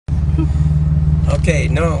Okay,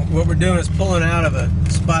 no, what we're doing is pulling out of a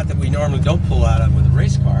spot that we normally don't pull out of with a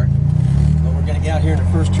race car. But we're going to get out here in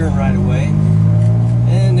the first turn right away.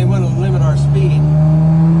 And they want to limit our speed.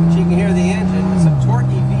 But you can hear the engine. It's a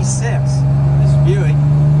torquey V6. This Buick.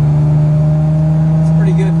 It's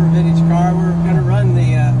pretty good for a vintage car. We're going to run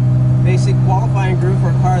the basic qualifying group for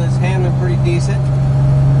a car that's handling pretty decent.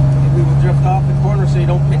 And we will drift off the corner so you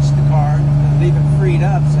don't pinch the car and leave it freed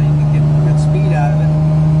up so you can get good speed out of it.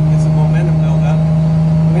 Get some momentum build up.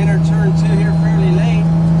 We enter turn 2 here fairly late,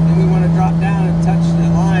 and we want to drop down and touch the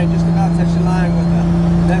line, just about touch the line with the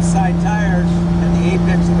left side tires at the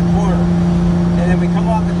apex of the corner. And then we come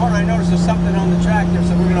off the corner. I notice there's something on the track there,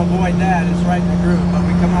 so we're going to avoid that. It's right in the groove. But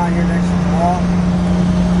we come out here next to the wall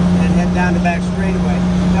and head down the back straightaway.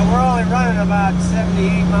 Now we're only running about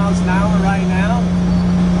 78 miles an hour right now.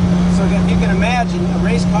 So if you can imagine, a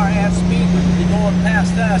race car at speed would be going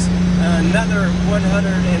past us another 135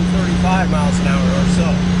 miles an hour or so.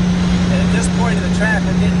 And at this point of the track,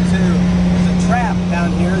 we're getting to the trap down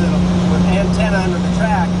here with antenna under the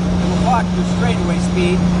track. And we're clocked to straightaway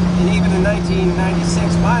speed. And even in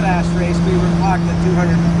 1996, my last race, we were clocked at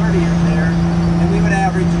 230 there. And we would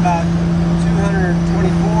average about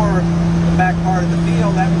 224 the back part of the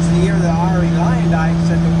field. That was the year that Ari Lyondike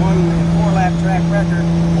set the 4-lap track record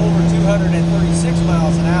over 236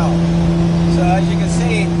 miles an hour. So as you can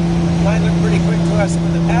see, it might look pretty quick to us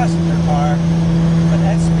with a passenger car, but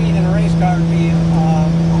that speed in a race car would be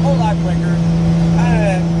a whole lot quicker. Kind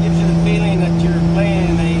of gives you the feeling that you're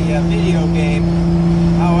playing a video game.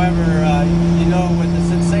 However, you know, with the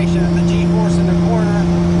sensation of the G-force in the corner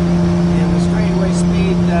and the straightaway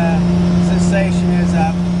speed sensation is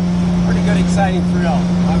a pretty good, exciting thrill.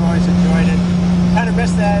 I've always enjoyed it. Kind of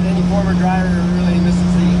miss that. Any former driver really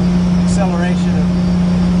misses the acceleration of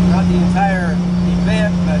not the entire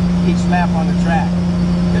event, but each lap on the track.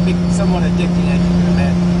 Could be somewhat addicting, as you can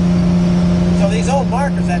imagine. So these old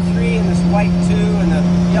markers, that 3 and this white 2 and the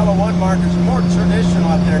yellow 1 markers, are more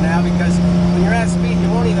traditional up there now, because when you're at speed, you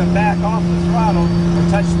won't even back off the throttle or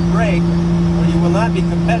touch the brake, or you will not be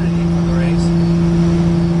competitive for the race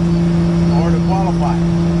or to qualify.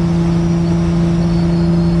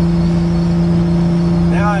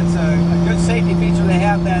 Now it's a good safety feature. They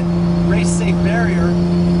have that race-safe barrier,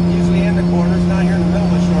 usually in the corners, not here in the middle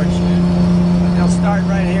of a short chute. But they'll start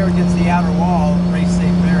right here against the outer wall,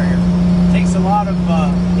 race-safe barrier. Takes a lot of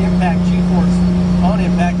impact, G-force on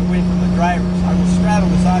impact away from the drivers. I will straddle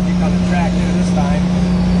this object on the track here this time.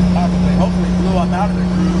 Probably, hopefully blew up out of the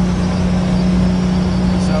groove.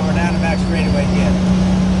 So we're down the back straightaway again.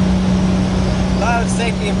 A lot of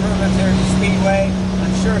safety improvements here at the Speedway.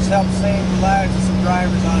 I'm sure it's helped save the lives of some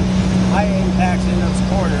drivers on high impacts in those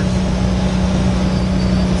corners.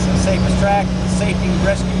 It's the safest track. The safety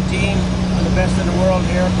rescue team are the best in the world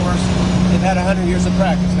here, of course. They've had 100 years of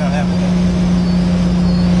practice now, haven't they?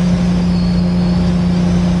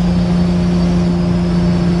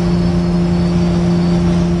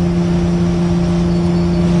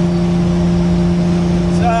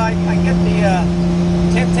 So I get the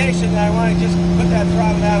temptation that I want to just put that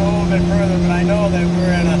throttle down a little bit further, but I know that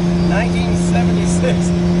we're in a 1976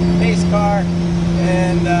 pace car,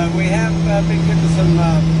 and we have been given some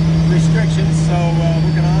restrictions, so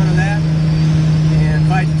we're going to honor that and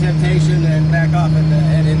fight the temptation and back off and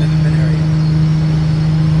head into the